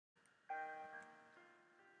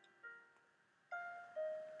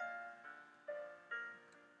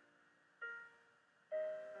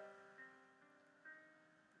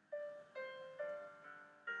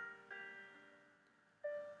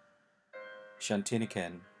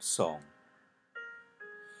Santiniketan Song.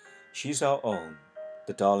 She's our own,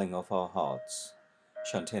 the darling of our hearts,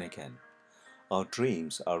 Santiniketan. Our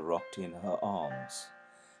dreams are rocked in her arms.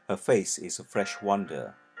 Her face is a fresh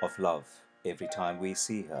wonder of love every time we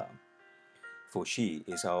see her. For she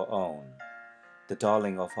is our own, the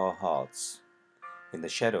darling of our hearts. In the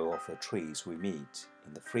shadow of her trees we meet,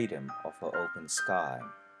 in the freedom of her open sky.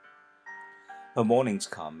 Her mornings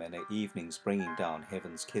come and her evenings bringing down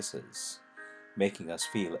heaven's kisses, making us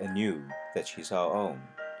feel anew that she's our own,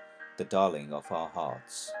 the darling of our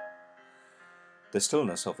hearts. The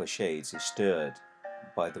stillness of her shades is stirred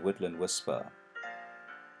by the woodland whisper.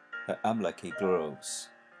 Her amlaki groves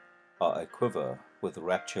are aquiver with the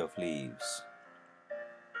rapture of leaves.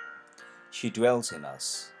 She dwells in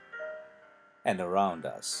us and around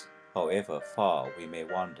us, however far we may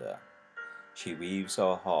wander. She weaves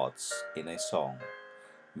our hearts in a song,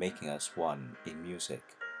 making us one in music,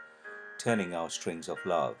 turning our strings of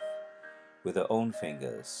love with her own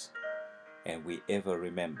fingers, and we ever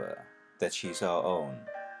remember that she's our own,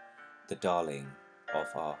 the darling of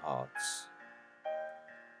our hearts.